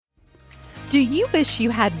Do you wish you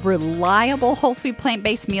had reliable whole food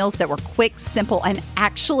plant-based meals that were quick, simple, and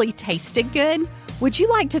actually tasted good? Would you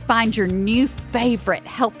like to find your new favorite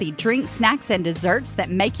healthy drinks, snacks, and desserts that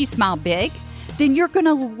make you smile big? Then you're going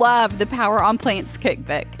to love the Power on Plants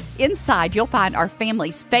cookbook. Inside, you'll find our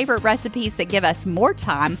family's favorite recipes that give us more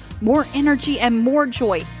time, more energy, and more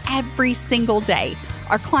joy every single day.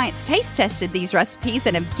 Our clients taste tested these recipes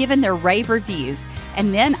and have given their rave reviews.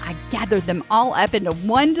 And then I gathered them all up into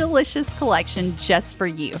one delicious collection just for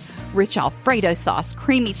you. Rich Alfredo sauce,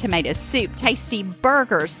 creamy tomato soup, tasty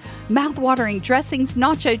burgers, mouth-watering dressings,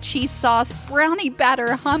 nacho cheese sauce, brownie batter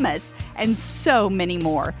hummus, and so many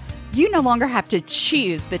more. You no longer have to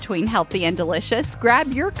choose between healthy and delicious.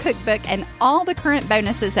 Grab your cookbook and all the current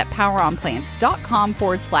bonuses at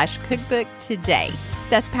poweronplants.com/cookbook today.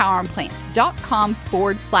 That's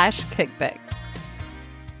poweronplants.com/cookbook.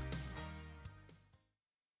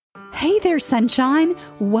 Hey there, sunshine.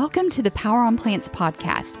 Welcome to the Power on Plants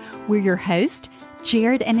podcast. We're your host,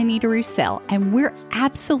 Jared and Anita Roussel, and we're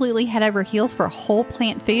absolutely head over heels for whole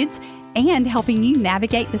plant foods and helping you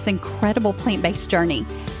navigate this incredible plant-based journey.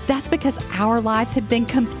 That's because our lives have been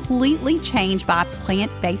completely changed by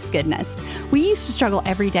plant-based goodness. We used to struggle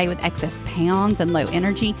every day with excess pounds and low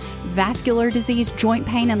energy, vascular disease, joint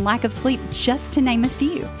pain, and lack of sleep, just to name a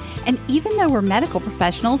few. And even though we're medical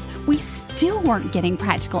professionals, we still weren't getting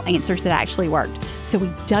practical answers that actually worked. So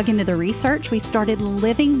we dug into the research, we started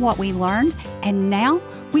living what we learned, and now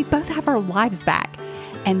we both have our lives back.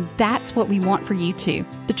 And that's what we want for you too.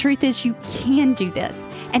 The truth is you can do this,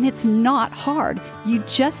 and it's not hard. You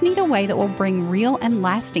just need a way that will bring real and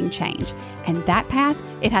lasting change. And that path,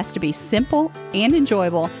 it has to be simple and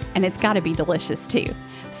enjoyable, and it's got to be delicious too.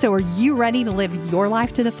 So are you ready to live your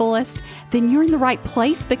life to the fullest? Then you're in the right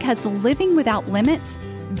place, because living without limits,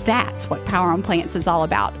 that's what Power on Plants is all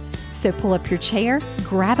about. So pull up your chair,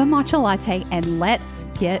 grab a matcha latte, and let's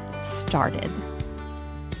get started.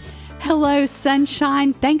 Hello,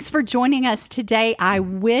 sunshine. Thanks for joining us today. I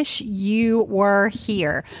wish you were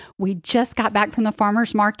here. We just got back from the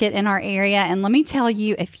farmers market in our area. And let me tell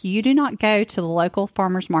you, if you do not go to the local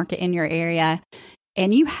farmers market in your area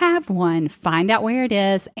and you have one, find out where it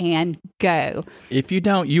is and go. If you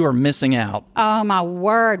don't, you are missing out. Oh, my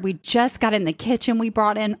word. We just got in the kitchen. We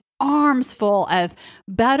brought in arms full of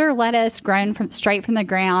butter lettuce grown straight from the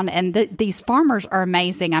ground. And these farmers are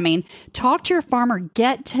amazing. I mean, talk to your farmer,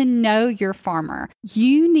 get to know your farmer.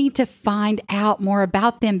 You need to find out more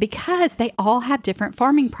about them because they all have different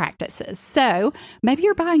farming practices. So maybe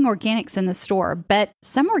you're buying organics in the store, but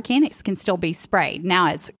some organics can still be sprayed. Now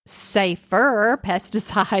it's safer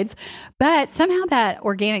pesticides, but somehow that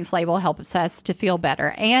organics label helps us to feel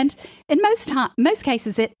better. And in most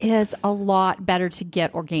cases, it is a lot better to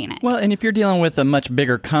get organic. Well, and if you're dealing with a much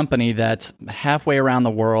bigger company that's halfway around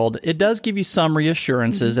the world, it does give you some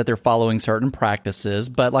reassurances that they're following certain practices.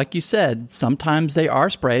 But like you said, sometimes they are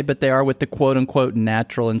sprayed, but they are with the quote-unquote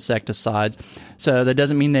natural insecticides. So that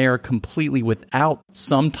doesn't mean they are completely without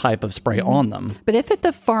some type of spray on them. But if at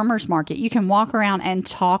the farmer's market, you can walk around and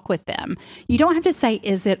talk with them. You don't have to say,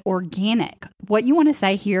 is it organic? What you want to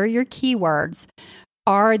say, here are your keywords.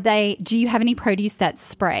 Do you have any produce that's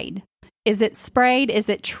sprayed? Is it sprayed? Is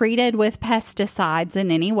it treated with pesticides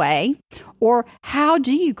in any way? Or how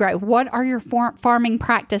do you grow? What are your farming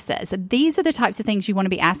practices? These are the types of things you want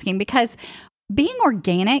to be asking, because being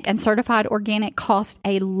organic and certified organic costs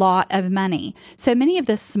a lot of money. So many of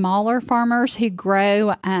the smaller farmers who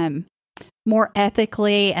grow more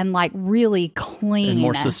ethically and like really clean and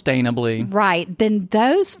more sustainably, right, then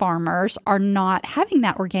those farmers are not having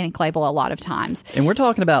that organic label a lot of times. And we're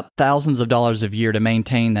talking about thousands of dollars a year to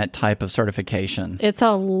maintain that type of certification. It's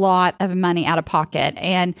a lot of money out of pocket,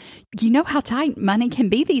 and you know how tight money can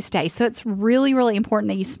be these days. So it's really, really important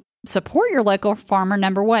that you support your local farmer,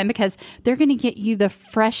 number one, because they're going to get you the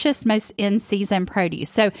freshest, most in-season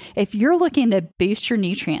produce. So if you're looking to boost your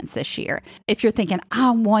nutrients this year, if you're thinking,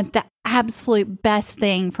 I want the absolute best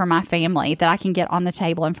thing for my family that I can get on the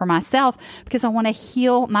table and for myself because I want to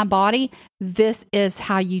heal my body, this is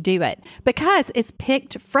how you do it, because it's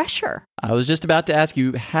picked fresher. I was just about to ask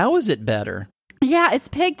you, how is it better? Yeah, it's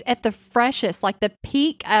picked at the freshest, like the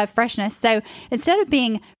peak of freshness. So instead of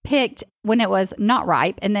being picked when it was not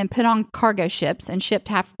ripe and then put on cargo ships and shipped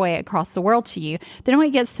halfway across the world to you, then when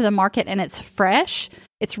it gets to the market and it's fresh,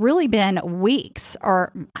 it's really been weeks,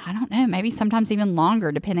 or I don't know, maybe sometimes even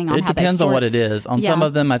longer, depending on how they depends store on what it is. On some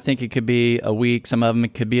of them, I think it could be a week. Some of them,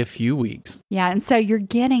 it could be a few weeks. Yeah, and so you're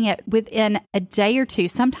getting it within a day or two,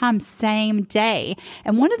 sometimes same day.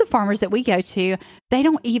 And one of the farmers that we go to, they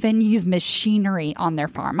don't even use machinery on their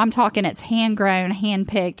farm. I'm talking it's hand-grown,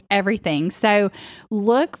 hand-picked, everything. So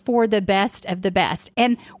look for the best of the best.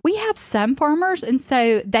 And we have some farmers, and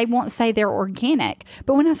so they won't say they're organic.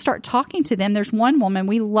 But when I start talking to them, there's one woman,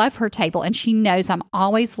 we love her table, and she knows I'm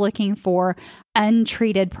always looking for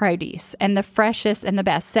untreated produce and the freshest and the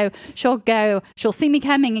best. So she'll see me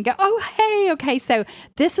coming and go, oh, hey, okay, so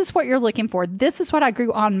this is what you're looking for. This is what I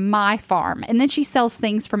grew on my farm. And then she sells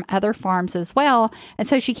things from other farms as well. And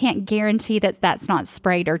so she can't guarantee that that's not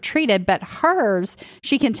sprayed or treated, but hers,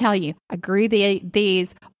 she can tell you, I grew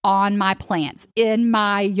these on my plants, in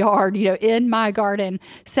my yard, in my garden.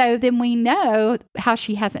 So then we know how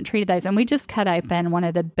she hasn't treated those. And we just cut open one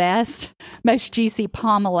of the best, most juicy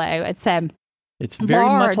pomelo. It's very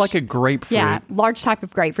much like a grapefruit. Yeah, large type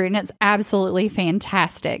of grapefruit, and it's absolutely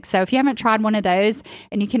fantastic. So if you haven't tried one of those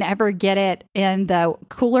and you can ever get it in the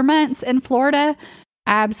cooler months in Florida,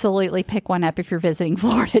 absolutely pick one up if you're visiting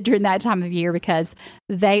Florida during that time of year, because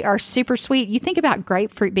they are super sweet. You think about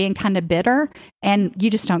grapefruit being kind of bitter, and you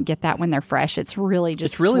just don't get that when they're fresh. It's really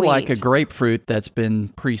just It's really sweet. like a grapefruit that's been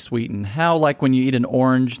pre-sweetened. How like when you eat an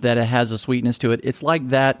orange that it has a sweetness to it, it's like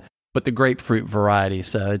that, but the grapefruit variety.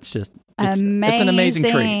 So it's just... It's an amazing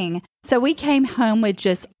treat. So we came home with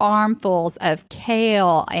just armfuls of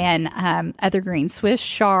kale and other greens, Swiss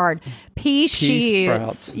chard, pea shoots,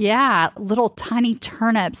 sprouts. Yeah, little tiny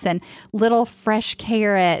turnips and little fresh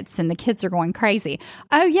carrots, and the kids are going crazy.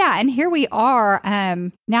 Oh yeah, and here we are.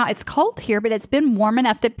 Now it's cold here, but it's been warm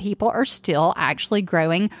enough that people are still actually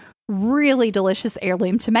growing really delicious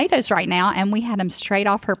heirloom tomatoes right now, and we had them straight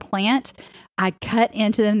off her plant. I cut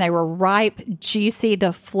into them. They were ripe, juicy.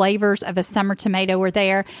 The flavors of a summer tomato were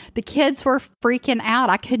there. The kids were freaking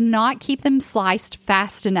out. I could not keep them sliced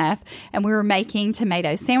fast enough, and we were making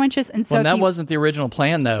tomato sandwiches. And so that wasn't the original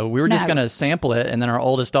plan, though. We were just going to sample it, and then our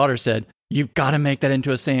oldest daughter said, "You've got to make that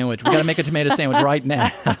into a sandwich. We got to make a tomato sandwich right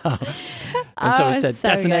now." And so we said,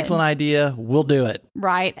 that's an excellent idea. We'll do it.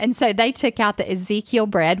 Right. And so they took out the Ezekiel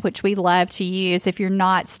bread, which we love to use if you're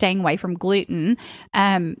not staying away from gluten.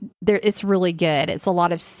 It's really good. It's a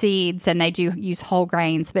lot of seeds, and they do use whole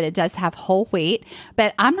grains, but it does have whole wheat.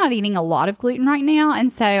 But I'm not eating a lot of gluten right now,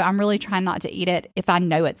 and so I'm really trying not to eat it if I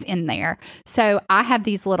know it's in there. So I have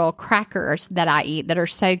these little crackers that I eat that are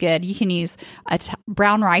so good. You can use a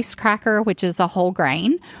brown rice cracker, which is a whole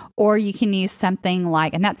grain, or you can use something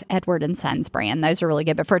like, and that's Edward and Sons brand. Those are really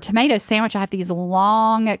good. But for a tomato sandwich, I have these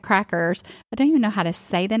long crackers. I don't even know how to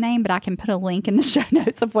say the name, but I can put a link in the show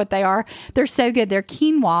notes of what they are. They're so good. They're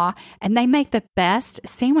quinoa, and they make the best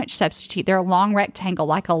sandwich substitute. They're a long rectangle,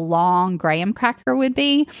 like a long graham cracker would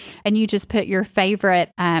be. And you just put your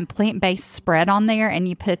favorite plant-based spread on there, and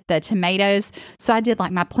you put the tomatoes. So I did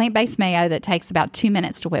like my plant-based mayo that takes about 2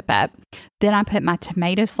 minutes to whip up. Then I put my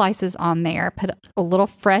tomato slices on there, put a little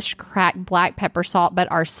fresh cracked black pepper salt,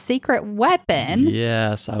 but our secret weapon.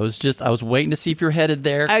 Yes, I was waiting to see if you're headed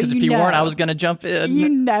there, because if you weren't, I was going to jump in. You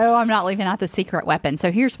know I'm not leaving out the secret weapon.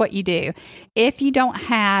 So here's what you do. If you don't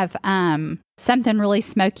have something really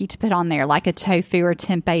smoky to put on there, like a tofu or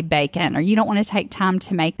tempeh bacon, or you don't want to take time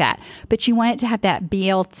to make that, but you want it to have that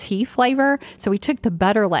BLT flavor. So we took the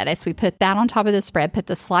butter lettuce, we put that on top of the spread, put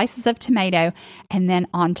the slices of tomato, and then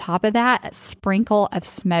on top of that, a sprinkle of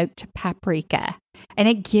smoked paprika. And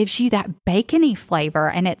it gives you that bacony flavor,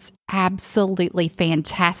 and it's absolutely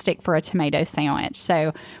fantastic for a tomato sandwich.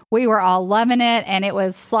 So we were all loving it, and it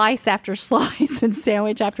was slice after slice and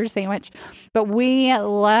sandwich after sandwich. But we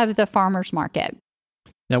love the farmer's market.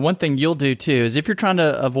 Now, one thing you'll do too is if you're trying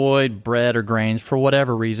to avoid bread or grains for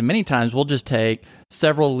whatever reason, many times we'll just take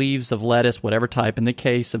several leaves of lettuce, whatever type. In the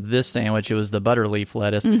case of this sandwich, it was the butter leaf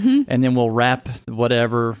lettuce, and then we'll wrap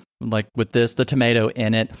whatever, like with this, the tomato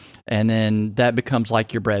in it, and then that becomes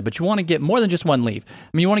like your bread. But you want to get more than just one leaf. I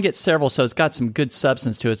mean, you want to get several, so it's got some good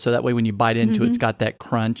substance to it, so that way when you bite into it, it's got that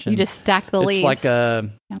crunch. And you just stack the leaves. It's like a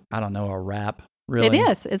wrap. Really? It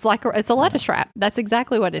is. It's a lettuce wrap. That's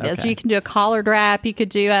exactly what it is. You can do a collard wrap. You could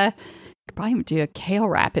do probably do a kale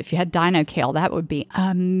wrap. If you had Dino Kale, that would be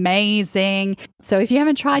amazing. So if you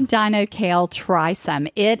haven't tried Dino Kale, try some.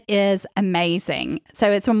 It is amazing. So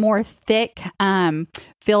it's a more thick,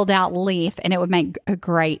 filled out leaf, and it would make a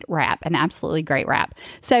great wrap, an absolutely great wrap.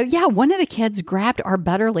 So yeah, one of the kids grabbed our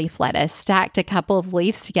butter leaf lettuce, stacked a couple of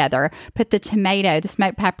leaves together, put the tomato, the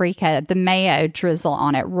smoked paprika, the mayo drizzle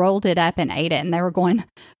on it, rolled it up and ate it. And they were going,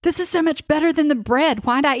 this is so much better than the bread.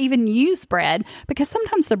 Why'd I even use bread? Because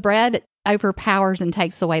sometimes the bread overpowers and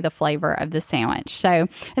takes away the flavor of the sandwich. So,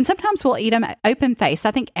 and sometimes we'll eat them open faced.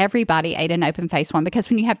 I think everybody ate an open faced one because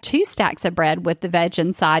when you have 2 stacks of bread with the veg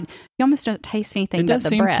inside, you almost don't taste anything but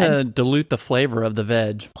the bread. It does seem to dilute the flavor of the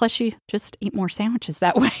veg. Plus, you just eat more sandwiches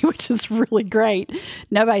that way, which is really great.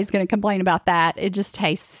 Nobody's going to complain about that. It just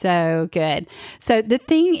tastes so good. So the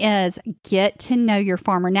thing is, get to know your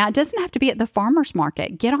farmer. Now, it doesn't have to be at the farmer's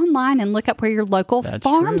market. Get online and look up where your local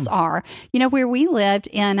farms are. You know, where we lived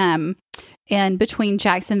in between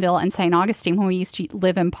Jacksonville and St. Augustine, when we used to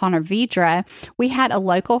live in Ponte Vedra, we had a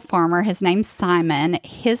local farmer. His name's Simon.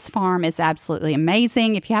 His farm is absolutely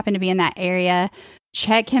amazing. If you happen to be in that area,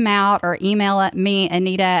 check him out or email me,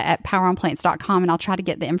 Anita, at poweronplants.com, and I'll try to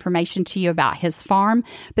get the information to you about his farm.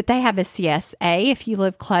 But they have a CSA if you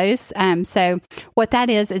live close. So what that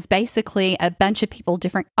is basically a bunch of people,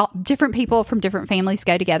 different people from different families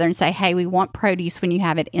go together and say, hey, we want produce when you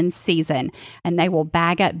have it in season. And they will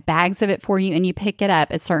bag up bags of it for you, and you pick it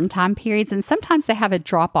up at certain time periods. And sometimes they have a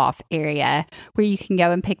drop-off area where you can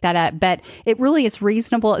go and pick that up. But it really is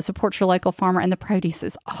reasonable. It supports your local farmer, and the produce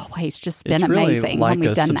has always just been amazing. Like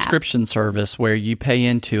a subscription service where you pay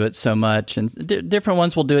into it so much, and different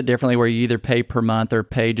ones will do it differently, where you either pay per month or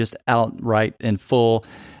pay just outright in full,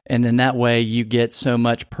 and then that way you get so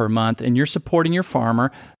much per month, and you're supporting your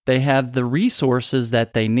farmer. They have the resources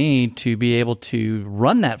that they need to be able to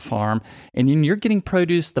run that farm, and then you're getting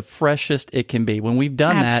produce the freshest it can be. When we've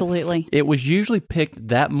done that, it was usually picked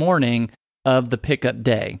that morning of the pickup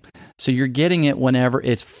day. So you're getting it whenever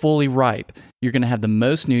it's fully ripe. You're going to have the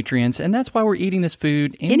most nutrients, and that's why we're eating this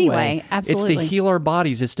food anyway. Absolutely. It's to heal our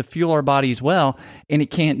bodies. It's to fuel our bodies well, and it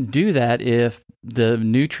can't do that if the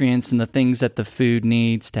nutrients and the things that the food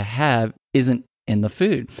needs to have isn't in the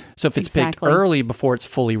food. So if it's picked early before it's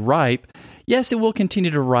fully ripe, yes, it will continue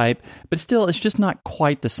to ripe, but still, it's just not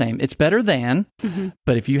quite the same. It's better than,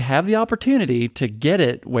 but if you have the opportunity to get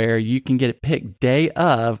it where you can get it picked day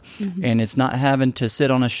of, and it's not having to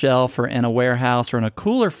sit on a shelf or in a warehouse or in a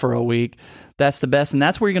cooler for a week, that's the best, and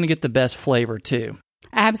that's where you're going to get the best flavor too.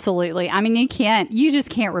 Absolutely. I mean, you just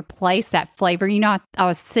can't replace that flavor. You know, I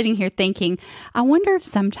was sitting here thinking, I wonder if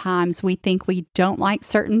sometimes we think we don't like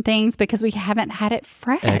certain things because we haven't had it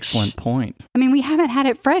fresh. Excellent point. I mean, we haven't had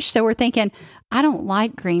it fresh, so we're thinking, I don't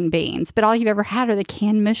like green beans, but all you've ever had are the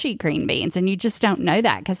canned mushy green beans, and you just don't know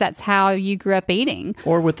that because that's how you grew up eating.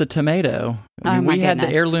 Or with the tomato. I mean, we had the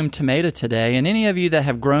heirloom tomato today, and any of you that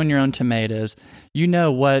have grown your own tomatoes, you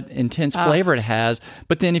know what intense flavor it has.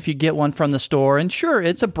 But then if you get one from the store, and sure,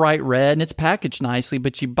 it's a bright red and it's packaged nicely,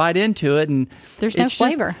 but you bite into it and there's no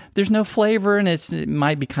flavor. There's no flavor, and it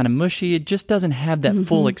might be kind of mushy. It just doesn't have that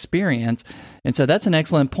full experience. And so that's an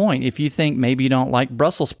excellent point. If you think maybe you don't like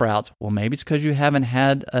Brussels sprouts, well, maybe it's because you haven't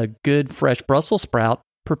had a good fresh Brussels sprout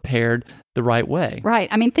prepared the right way. Right.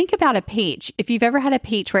 I mean, think about a peach. If you've ever had a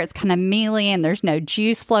peach where it's kind of mealy and there's no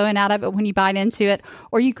juice flowing out of it when you bite into it,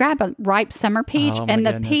 or you grab a ripe summer peach and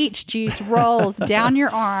the peach juice rolls down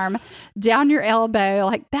your arm, down your elbow,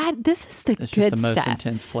 like that. This is the good stuff. It's just the most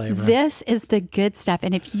intense flavor. This is the good stuff.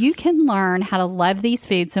 And if you can learn how to love these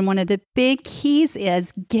foods, and one of the big keys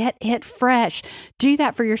is get it fresh. Do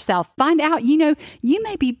that for yourself. Find out, you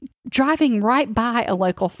may be driving right by a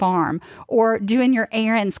local farm or doing your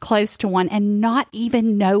errands close to one and not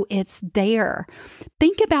even know it's there.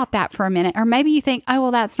 Think about that for a minute. Or maybe you think, oh,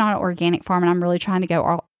 well, that's not an organic farm and I'm really trying to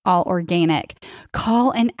go all organic.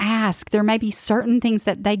 Call and ask. There may be certain things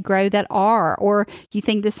that they grow that are, or you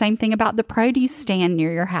think the same thing about the produce stand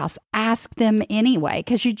near your house. Ask them anyway,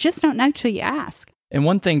 because you just don't know till you ask. And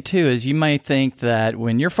one thing, too, is you might think that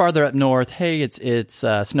when you're farther up north, hey, it's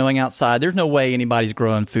snowing outside. There's no way anybody's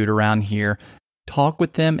growing food around here. Talk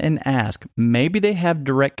with them and ask. Maybe they have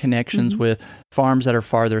direct connections with farms that are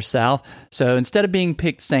farther south. So instead of being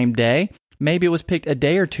picked same day, maybe it was picked a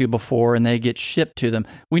day or two before and they get shipped to them.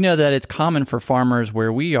 We know that it's common for farmers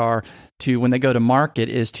where we are to, when they go to market,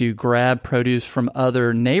 is to grab produce from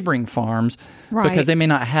other neighboring farms because they may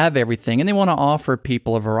not have everything and they want to offer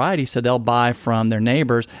people a variety, so they'll buy from their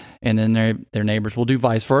neighbors and then their neighbors will do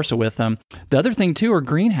vice versa with them. The other thing too are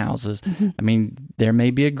greenhouses. I mean, there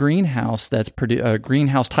may be a greenhouse a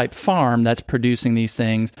greenhouse type farm that's producing these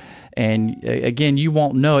things. And again, you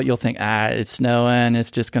won't know it. You'll think, it's snowing.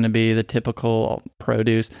 It's just going to be the typical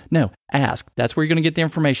produce. No, ask. That's where you're going to get the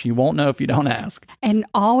information. You won't know if you don't ask. And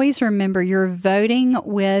always remember, you're voting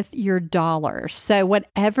with your dollars. So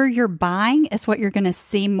whatever you're buying is what you're going to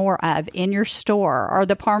see more of in your store, or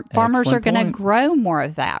the farmers are going to grow more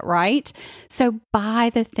of that, right? So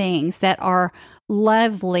buy the things that are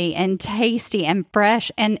lovely and tasty and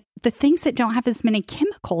fresh, and the things that don't have as many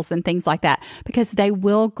chemicals and things like that, because they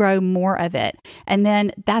will grow more of it. And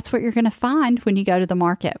then that's what you're going to find when you go to the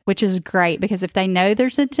market, which is great, because if they know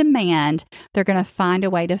there's a demand, they're going to find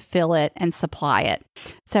a way to fill it and supply it.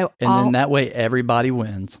 So, then that way everybody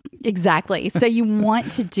wins. Exactly. So you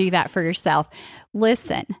want to do that for yourself.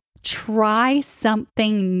 Listen, try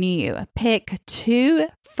something new. Pick 2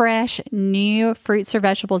 fresh, new fruits or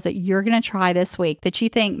vegetables that you're going to try this week that you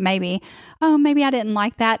think maybe I didn't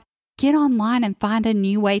like that. Get online and find a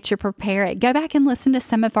new way to prepare it. Go back and listen to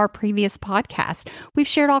some of our previous podcasts. We've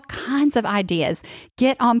shared all kinds of ideas.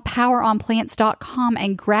 Get on poweronplants.com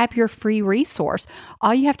and grab your free resource.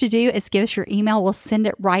 All you have to do is give us your email. We'll send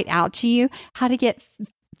it right out to you. How to get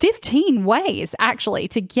 15 ways, actually,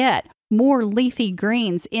 to get more leafy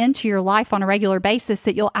greens into your life on a regular basis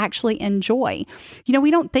that you'll actually enjoy. You know,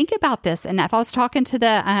 we don't think about this enough. I was talking to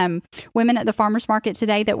the women at the farmer's market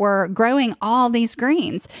today that were growing all these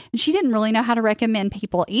greens, and she didn't really know how to recommend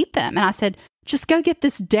people eat them. And I said, just go get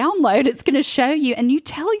this download. It's going to show you, and you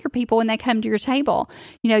tell your people when they come to your table,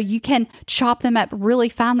 you know, you can chop them up really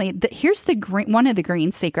finely. Here's one of the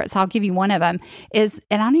green secrets. I'll give you one of them is,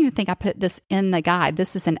 and I don't even think I put this in the guide.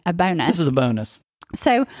 This is a bonus. This is a bonus.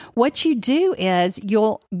 So what you do is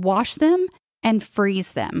you'll wash them and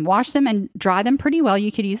freeze them. Wash them and dry them pretty well.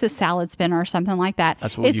 You could use a salad spinner or something like that.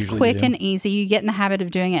 That's what it's quick and easy. You get in the habit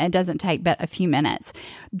of doing it. It doesn't take but a few minutes.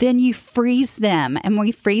 Then you freeze them, and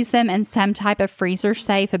we freeze them in some type of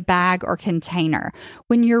freezer-safe bag or container.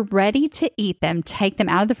 When you're ready to eat them, take them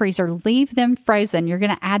out of the freezer, leave them frozen. You're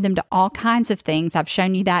going to add them to all kinds of things. I've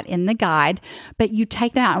shown you that in the guide, but you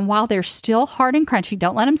take them out, and while they're still hard and crunchy,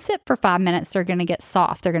 don't let them sit for 5 minutes. They're going to get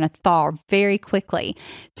soft. They're going to thaw very quickly.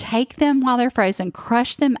 Take them while they're frozen,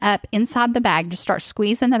 crush them up inside the bag. Just start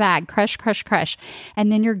squeezing the bag, crush.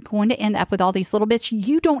 And then you're going to end up with all these little bits.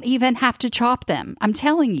 You don't even have to chop them. I'm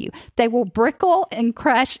telling you, they will brickle and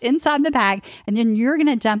crush inside the bag. And then you're going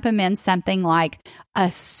to dump them in something like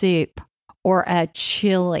a soup or a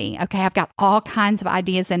chili. Okay, I've got all kinds of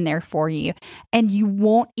ideas in there for you. And you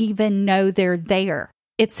won't even know they're there.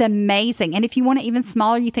 It's amazing. And if you want it even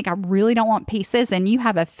smaller, you think I really don't want pieces, and you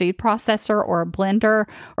have a food processor or a blender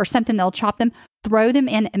or something that'll chop them, throw them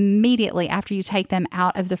in immediately after you take them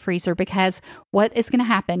out of the freezer, because what is going to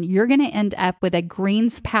happen, you're going to end up with a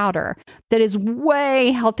greens powder that is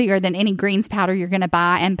way healthier than any greens powder you're going to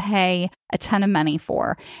buy and pay a ton of money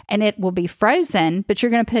for. And it will be frozen, but you're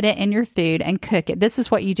going to put it in your food and cook it. This is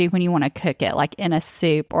what you do when you want to cook it, like in a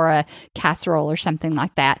soup or a casserole or something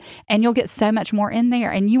like that. And you'll get so much more in there,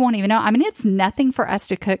 and you won't even know. I mean, it's nothing for us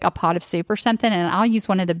to cook a pot of soup or something, and I'll use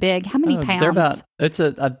one of the big, how many pounds?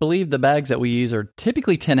 I believe the bags that we use are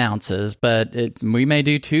typically 10 ounces, but we may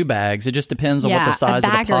do 2 bags. It just depends on what the size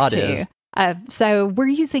of the pot is. So we're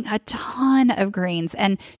using a ton of greens,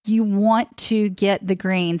 and you want to get the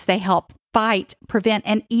greens. They help fight, prevent,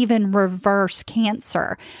 and even reverse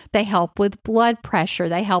cancer. They help with blood pressure.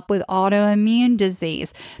 They help with autoimmune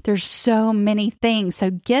disease. There's so many things. So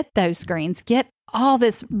get those greens. Get all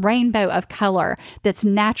this rainbow of color that's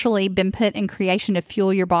naturally been put in creation to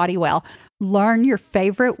fuel your body well. Learn your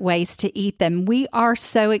favorite ways to eat them. We are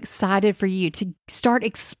so excited for you to start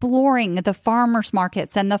exploring the farmers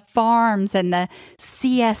markets and the farms and the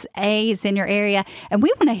CSAs in your area. And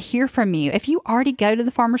we want to hear from you. If you already go to the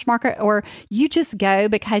farmers market, or you just go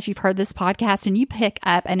because you've heard this podcast and you pick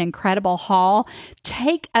up an incredible haul,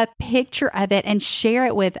 take a picture of it and share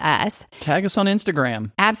it with us. Tag us on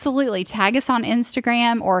Instagram. Absolutely. Tag us on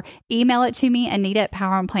Instagram or email it to me,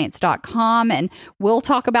 Anita@poweronplants.com, and we'll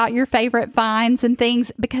talk about your favorite finds and things,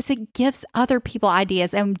 because it gives other people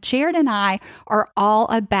ideas. And Jared and I are all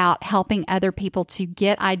about helping other people to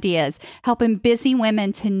get ideas, helping busy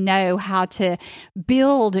women to know how to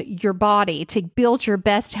build your body, to build your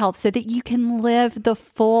best health so that you can live the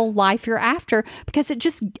full life you're after, because it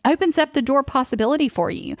just opens up the door possibility for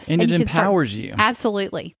you. And it empowers you.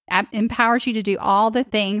 Absolutely. Empowers you to do all the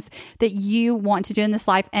things that you want to do in this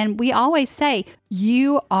life. And we always say,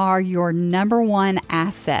 you are your number one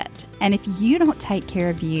asset. And if you don't take care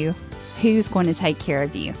of you, who's going to take care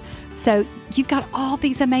of you? So you've got all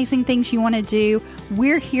these amazing things you want to do.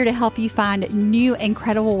 We're here to help you find new,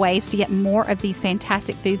 incredible ways to get more of these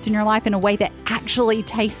fantastic foods in your life in a way that actually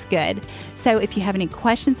tastes good. So if you have any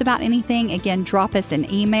questions about anything, again, drop us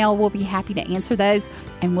an email. We'll be happy to answer those.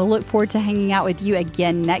 And we'll look forward to hanging out with you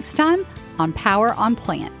again next time on Power on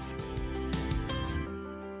Plants.